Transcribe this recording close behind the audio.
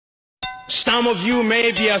Some of you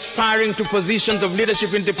may be aspiring to positions of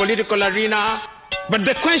leadership in the political arena, but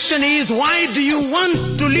the question is, why do you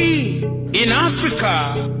want to lead? In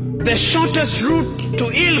Africa, the shortest route to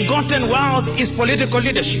ill-gotten wealth is political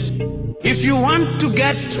leadership. If you want to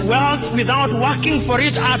get wealth without working for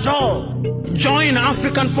it at all, join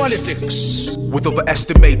African politics. With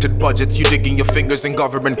overestimated budgets, you digging your fingers in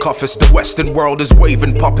government coffers. The Western world is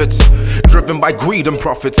waving puppets, driven by greed and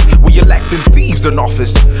profits. We electing thieves in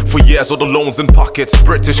office. For years, all the loans in pockets.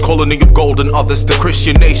 British colony of gold and others. The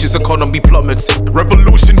Christian nation's economy plummets.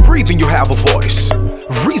 Revolution breathing, you have a voice.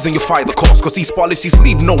 Reason you fight the cause, cause these policies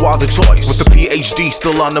leave no other choice. With the PhD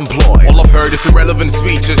still unemployed, all I've heard is irrelevant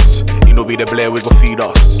speeches. You know, be the Blair, we gon' feed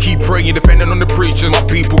us. Keep praying, depending on the preachers. My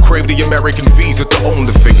people crave the American visa to own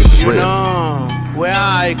the figures. It's you real. know where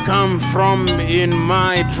I come from in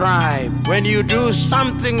my tribe. When you do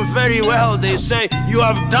something very well, they say you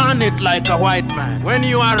have done it like a white man. When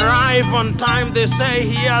you arrive on time, they say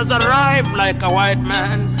he has arrived like a white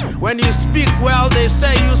man. When you speak well, they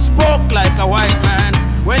say you spoke like a white man.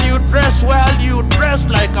 When you dress well, you dress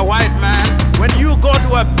like a white man. When you go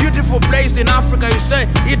to a beautiful place in Africa, you say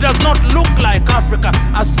it does not look like Africa,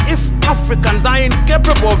 as if Africans are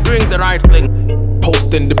incapable of doing the right thing.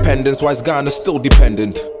 Post-independence, why is Ghana still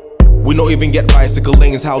dependent? We don't even get bicycle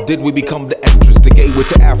lanes, how did we become the entrance? The gateway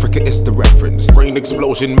to Africa is the reference. Brain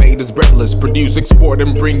explosion made us breathless. Produce, export,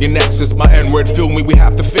 and bring in excess. My N-word filled me, we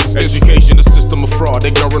have to fix this. Education, a system of fraud,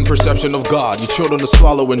 ignorant perception of God. Your children are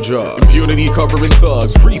swallowing drugs. Impunity covering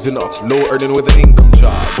thugs. Reason up, low earning with the income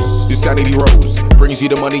jobs. Your sanity rose, brings you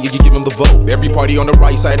the money and you give them the vote. Every party on the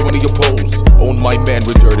right side when you oppose. Own my man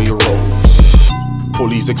with dirty roads.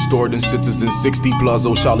 Police extorting citizens, 60 plus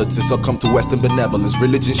old charlatans succumb to Western benevolence.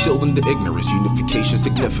 Religion shielding the ignorance, unification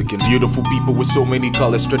significant. Beautiful people with so many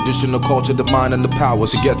colors, traditional culture, the mind and the power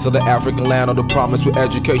to get to the African land on the promise with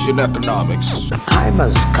education, economics. The time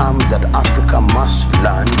has come that Africa must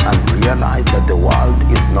learn and realize that the world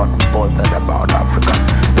is not bothered about Africa.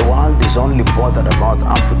 The world is only bothered about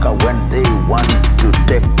Africa when they want to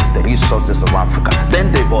take the resources of Africa.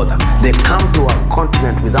 Then they bother. They come to our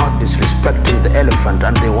continent without disrespecting the elephant,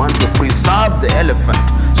 and they want to preserve the elephant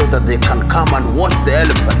so that they can come and watch the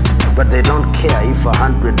elephant, but they don't care if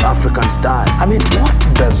 100 Africans die. I mean, what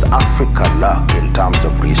does Africa lack in terms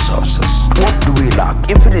of resources? What do we lack?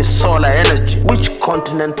 If it is solar energy, which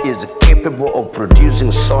continent is capable of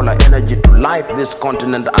producing solar energy to light this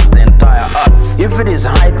continent and the entire earth? If it is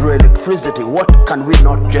hydroelectricity, what can we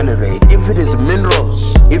not generate? If it is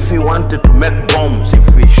minerals, if we wanted to make bombs,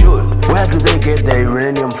 if we should, where do they get their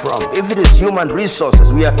uranium from? If it is human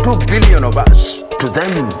resources, we are 2 billion of us. To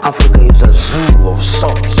them, Africa is a zoo of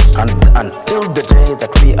sorts. And until the day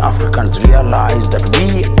that we Africans realize that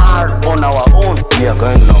we are on our own, we are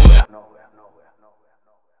going nowhere.